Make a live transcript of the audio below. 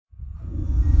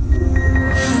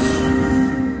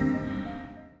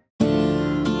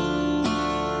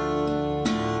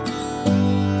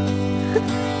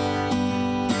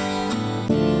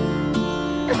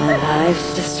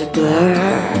just a blur.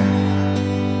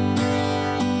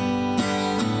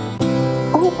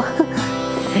 Oh,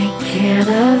 Thinking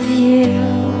of you.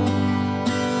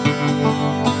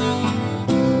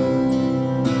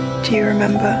 do you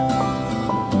remember?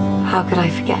 How could I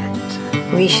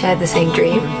forget? We shared the same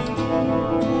dream.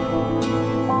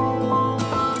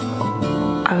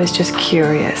 I was just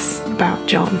curious about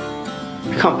John.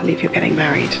 I can't believe you're getting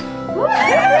married.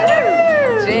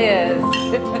 Cheers.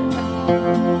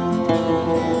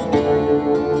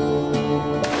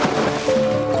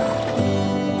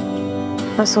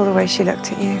 I saw the way she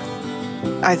looked at you.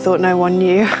 I thought no one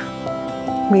knew.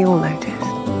 We all noticed.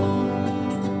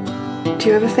 Do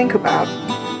you ever think about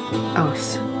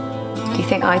us? Do you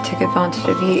think I took advantage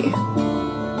of you?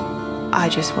 I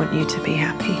just want you to be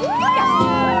happy.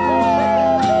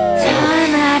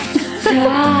 Time after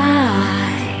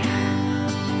time,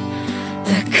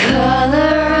 the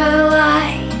color of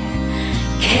light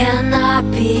cannot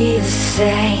be the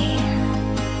same.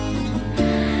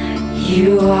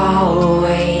 You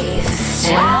always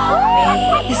tell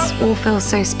me This all feels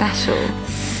so special.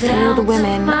 All the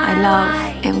women I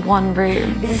love in one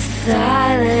room. is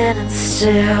silent and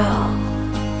still,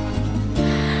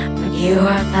 but you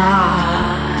are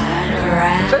not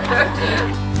around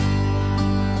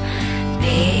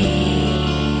me.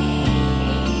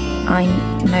 I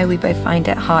know we both find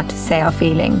it hard to say our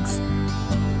feelings.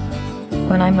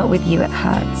 When I'm not with you, it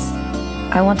hurts.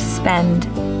 I want to spend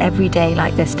every day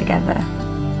like this together.